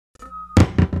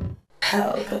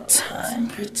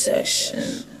Palpatine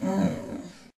protection.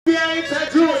 They are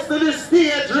introduced to the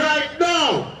stage right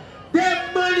now.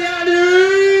 Them money are the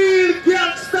real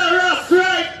gangsters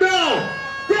right now.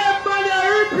 Them money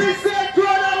represent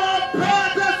one of our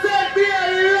part of St.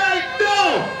 Mary right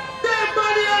now. Them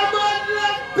money are man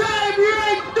long time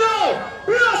right now.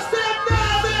 Plus them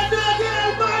now they don't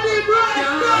get money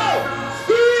right now.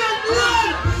 Straight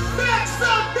land, make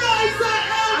some guys and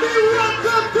help me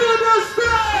welcome to the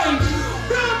stage.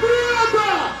 The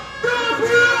brother, the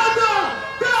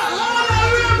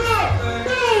honorable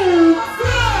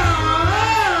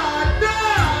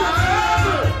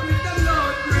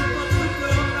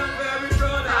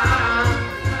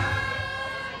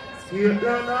you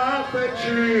don't have a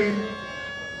tree.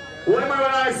 What am I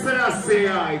when I say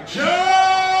I Joe!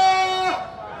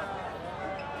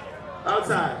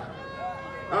 Outside.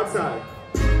 Outside.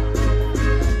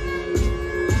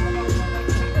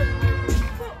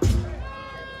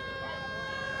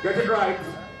 Get it right.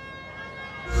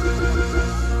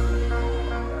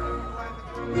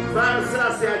 Father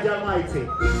Selassie the Almighty.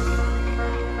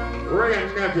 Royal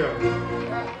nephew.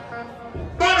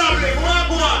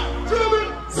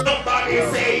 Somebody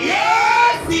say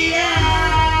yes,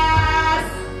 yes.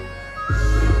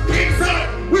 Kingston,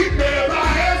 we never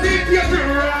hesitate to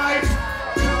right.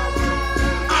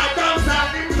 Adam's an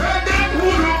independent who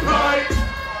fight.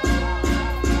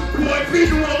 What we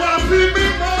do about me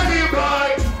money boy.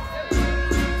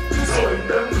 So when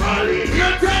them calling you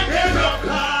take them up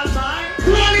call my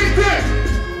quality.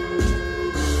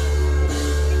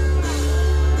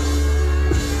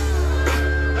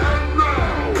 And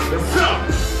now the song.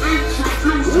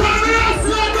 What else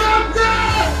let them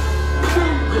down?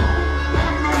 Munga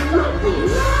Honorable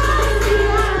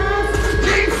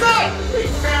Kingston!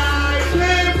 I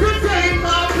came to take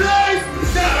my place.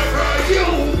 Never you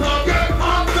forget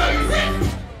my face.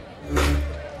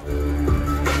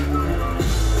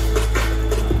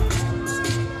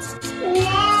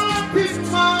 What is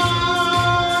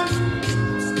man?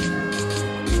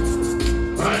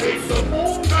 But it's the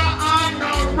Munga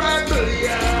Honorable,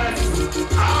 yes.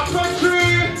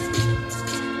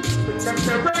 Them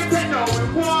separated, now we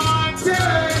want it.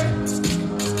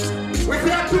 We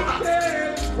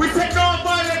said no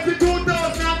violence in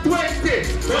 2020.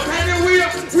 But anyway,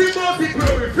 we must it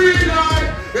where we feel like.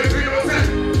 If we don't say,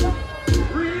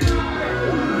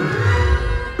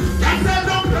 that's not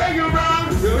don't play you around.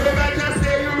 You ever just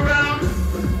stay you around.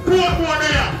 Put one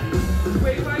there.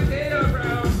 Wait, my data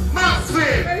around.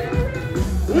 Maxfield.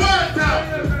 What up?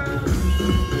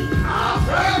 Our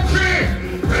country.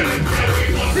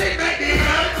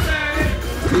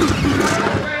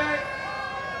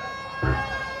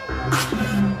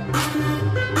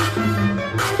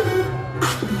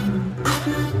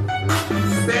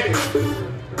 Steady.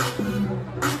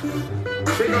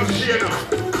 Big up Shana.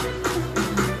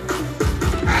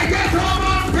 I get home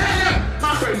on prayer. My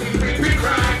friend, keep it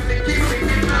right. They keep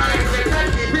it nice. They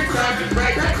can't keep it right.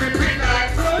 Right, I keep it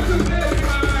nice. So to be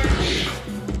right.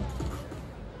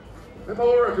 Remember,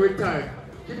 we'll work with time.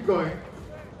 Keep going.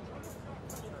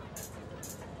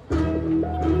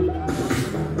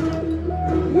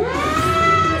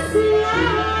 Yes, yes.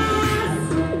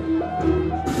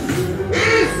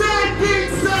 Inside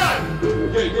Kingston.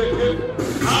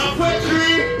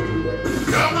 Poetry.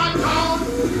 Come on, town.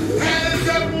 And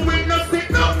them moving the stick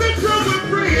up the trouble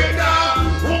free now.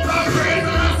 Who can praise and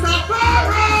I stop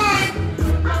right.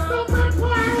 I stop my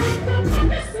quiet. Don't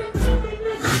listen to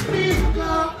me.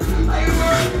 I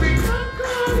work with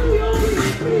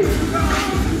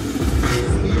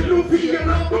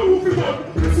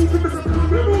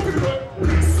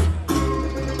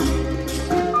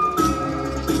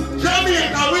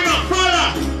Jamaica, we not follow.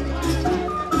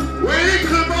 We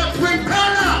little but twin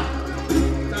color.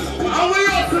 And we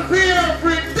also fear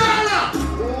every dollar.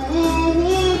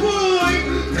 Ooh, boy.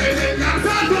 They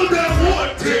can't do them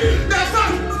one thing. That's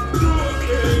not.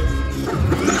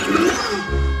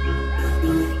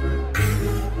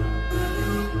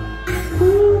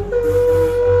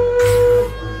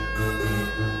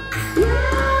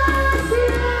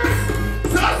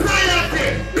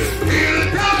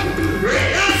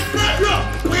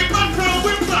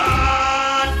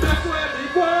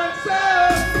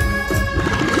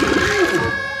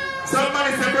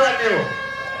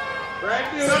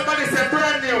 Somebody said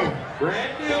brand new.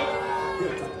 Brand new.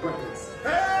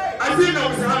 Hey! As you know,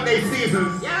 it's holiday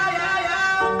seasons.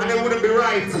 Yeah. And it wouldn't be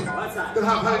right to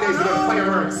have holidays without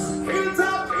fireworks.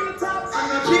 Hilltop. And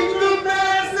the jingle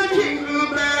bells, the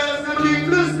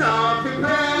jingle start to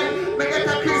play. Make it a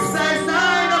kiss size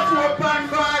 9 or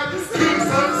 4.5.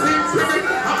 Kingston sings with it.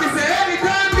 And we say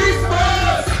anytime this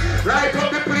falls, right up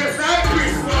the place like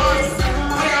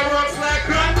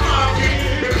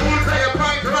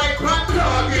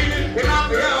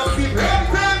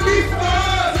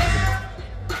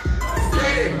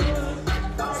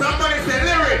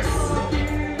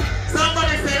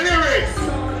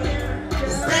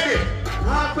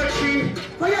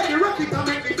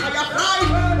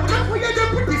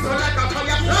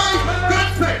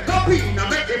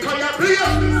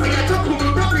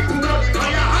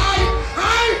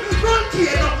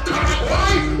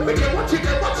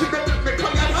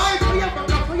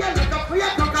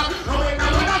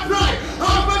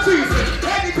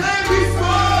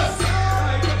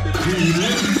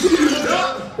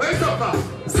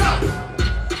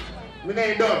We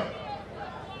ain't done.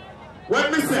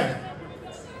 What me say?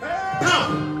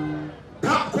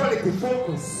 Top quality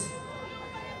focus.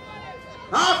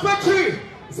 Half a tree.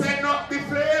 Say not the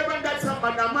flavor and that's a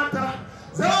matter.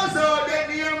 So then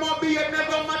here must be it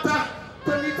never matter.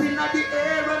 Turn it in the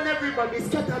air and everybody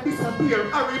scatter disappear.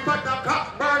 Harry Potter,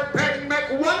 cock, bird, pen,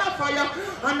 make one a fire.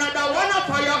 Another one a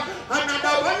fire.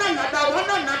 Another one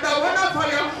a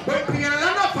fire. When clean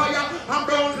land a fire. And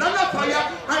browns land a fire.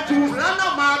 And Jews land a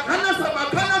mark. And a summer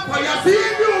can a fire. See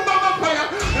you baba fire.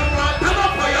 You want to a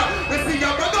fire. They see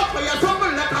your baba fire.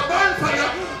 Something like a bonfire.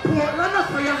 Portland a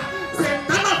fire. St.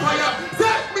 Anna fire.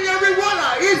 Set me everyone.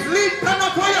 Is lit and a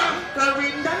fire.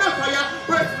 Clarinda a fire.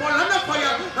 Westmoreland a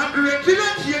fire. And Green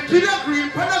Green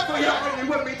pan a fire. Only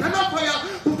when me turn a fire.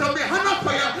 Put on me hand a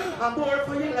fire. I'm more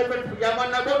fire. Like when we are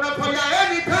man a gun a fire.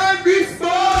 Anytime this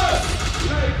boss.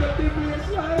 Like a different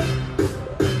life.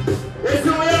 It's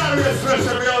the way I always fresh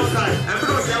on the outside. And we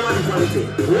don't say one quality.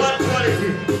 One quality.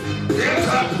 Yes,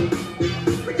 sir.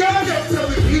 We gotta get so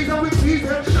we tease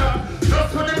and shop. Just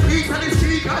for the peace and the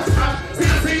speakers stop. See, I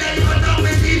say, I even know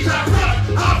me teach a crap.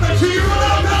 After she roll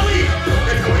out the way.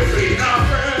 That's how we free now.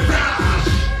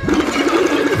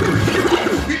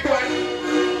 Keep going.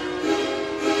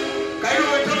 I know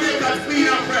when Jamaica's clean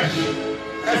and fresh.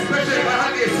 Especially if I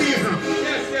had a season.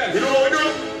 Yes. You know what we do?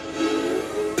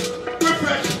 We're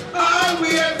fresh. All we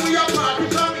have, we are party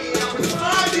from me. And we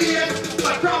party.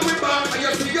 But from we back, and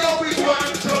you see how we go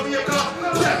and Jamaica.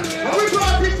 And we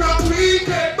party from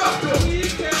weekend back to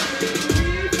weekend.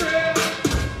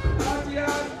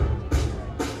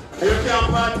 And you can't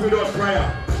party without prayer.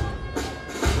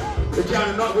 You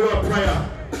can't not without prayer.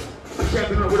 You can't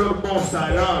do not without the most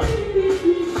side, huh?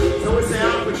 So we say,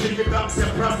 I'm going to give thanks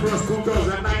and prosperous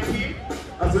 2019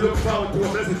 as we look forward to a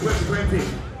blessed 2020.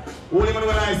 Only one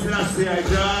I still say,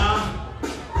 Jah.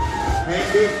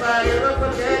 And if I ever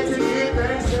forget to give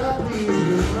thanks, Jah, please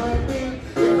remind me.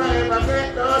 If I ever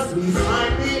get lost, please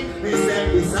find me and stand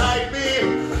beside me.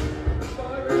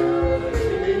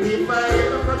 And if I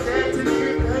ever forget to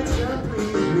give thanks, Jah,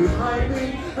 please remind me.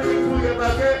 And if we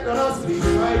ever get lost, please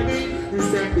find me and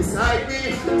stand beside me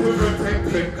to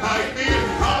protect and guide me.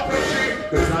 I'll appreciate,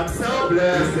 cause I'm so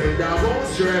blessed and I won't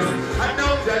stress. I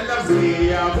know that loves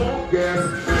me, I won't guess.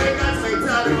 They got my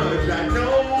time, but I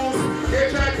know they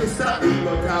tried to stop me,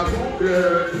 but I won't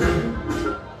learn.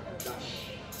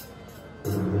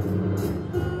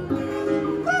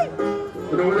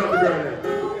 You know, we love the girl then.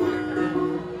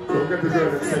 Don't get the girl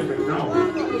that said me now.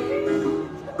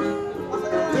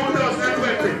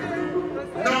 2020.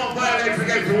 No violence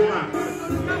against a woman.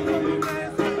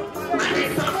 And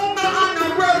it's a Munga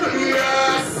Honorable,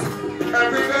 yes.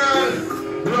 Every girl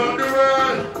around the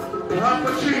world, half a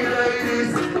tree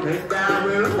ladies, and I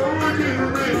will hold you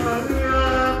with my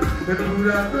arm and do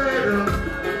that better.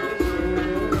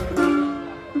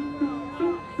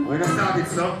 When I start it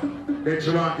so, then she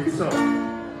want it so.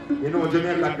 You know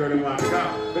Jamaican girl they want it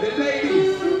down. But the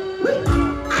ladies,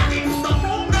 and it's the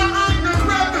Munga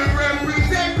Honorable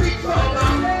representing for my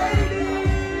ladies.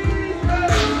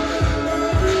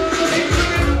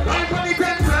 Why put it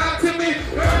and talk to me?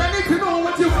 Girl, I need to know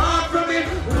what you want from me.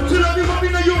 Won't you love me what you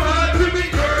know you want to me,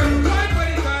 girl? Why put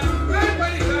it on? Why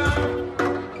put it on?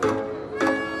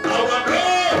 I want to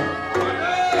know.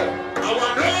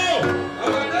 I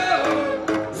want to know.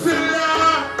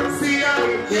 See ya,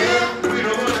 yeah. We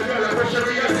don't want a girl that pressure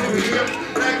me as we here.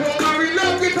 Like how we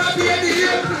love it at the end of the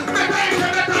year.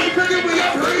 The time to give me a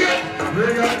prayer.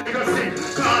 Bring on the sing.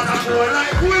 Cause I'm more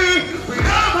like we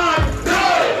never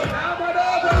know.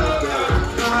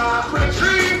 Half a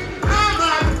tree,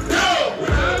 never know.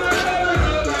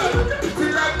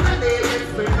 It's like a lady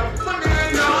with no money,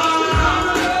 no.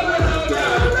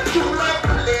 You like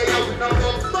a lady with no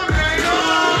money, no.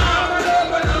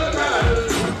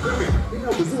 You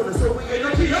know, we want to say we ain't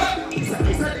energy up.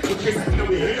 It's like the case I know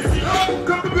we ain't energy up.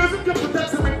 Come to girls and come to that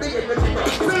to make the energy up.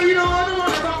 So you know, I don't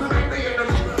want to rock to make the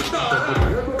energy up.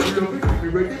 No, we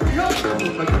ready to be up.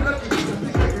 I'm lucky to be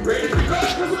ready to go.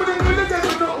 Because somebody will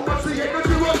never know what's the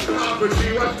energy up. But she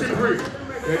wants to breathe.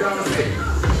 They don't say,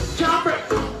 jump it.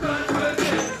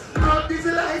 All these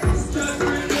lights just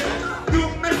breathe. You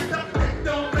messed up and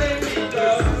don't blame me,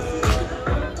 girl.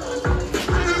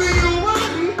 And if you want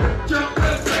me, jump the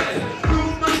fence. You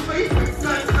must face me,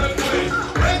 touch the place.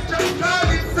 Let's just call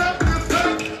it something.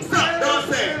 Stop, don't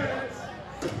say.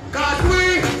 Cause we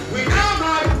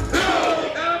never know.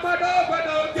 Never know.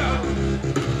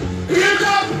 Here's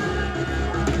up.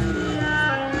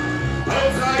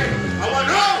 Outside, I want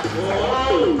to know.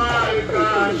 Oh my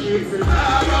gosh, it's a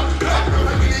lava.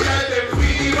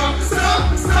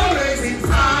 So lazy,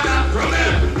 Sana, from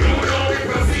them. You know the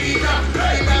procedure.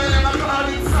 Hey,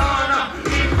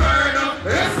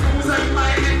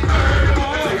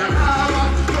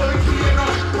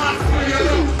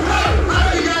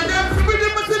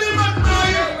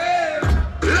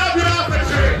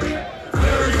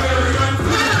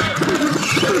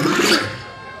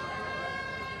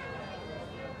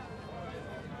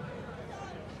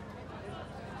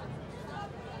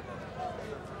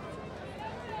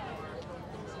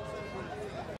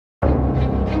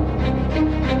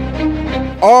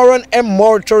 R&M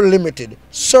Mortar Limited,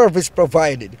 service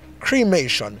provided,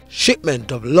 cremation,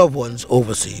 shipment of loved ones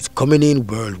overseas, coming in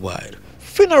worldwide.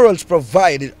 Funerals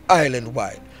provided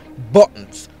island-wide,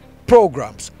 buttons,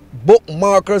 programs,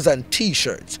 bookmarkers and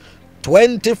t-shirts,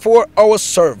 24-hour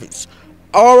service.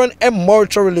 R&M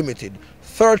Mortuary Limited,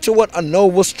 31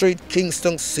 Anova Street,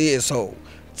 Kingston, CSO.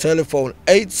 Telephone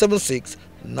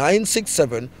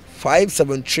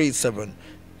 876-967-5737,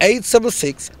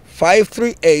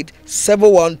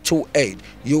 876-538-7128.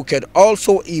 You can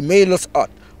also email us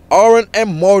at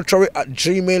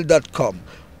rnmmortuary@gmail.com.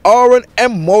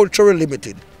 R&M Mortuary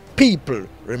Limited, people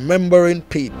remembering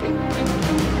people.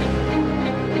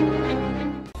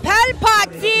 Pelpa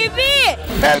TV!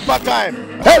 Pelpa time!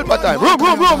 Pelpa time! Room!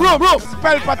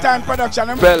 Pelpa time production.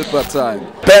 Pelpa time!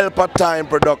 Pelpa time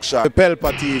production.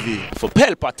 Pelpa TV. For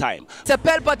Pelpa time. It's a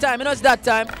Pelpa time, you know it's that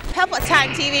time. Pelpa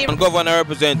time TV. I'm governor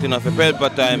representing of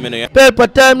Pelpa time, you know. Pelpa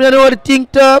time, you know what the thing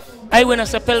tough? I when I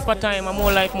say Pelpa time, I'm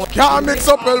more like more. Can't mix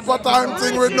up Pelpa time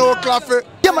thing with no coffee.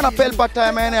 Yeah, man, a Pelpa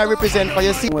time, and I represent for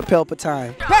you. See, with Pelpa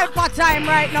time. Pelpa time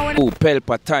right now. Oh,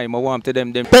 Pelpa time, I want to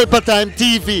them. Pelpa time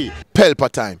TV. Pelpa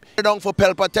time. Down for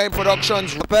Pelpa time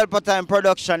productions. Pelpa time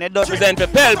production. It does Present for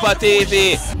Pelpa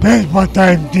TV. Pelpa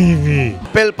time TV.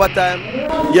 Pelpa time.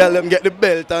 Yeah, let them get the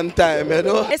belt on time, you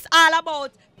know. It's all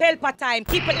about Pelpa time.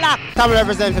 Keep it locked. Come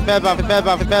represent for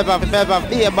Pelpa,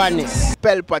 be a badness.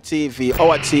 Pelpa TV,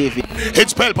 our TV.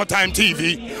 It's Pelpa time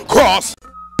TV. Cross.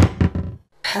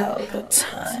 Pelpa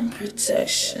time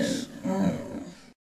protection.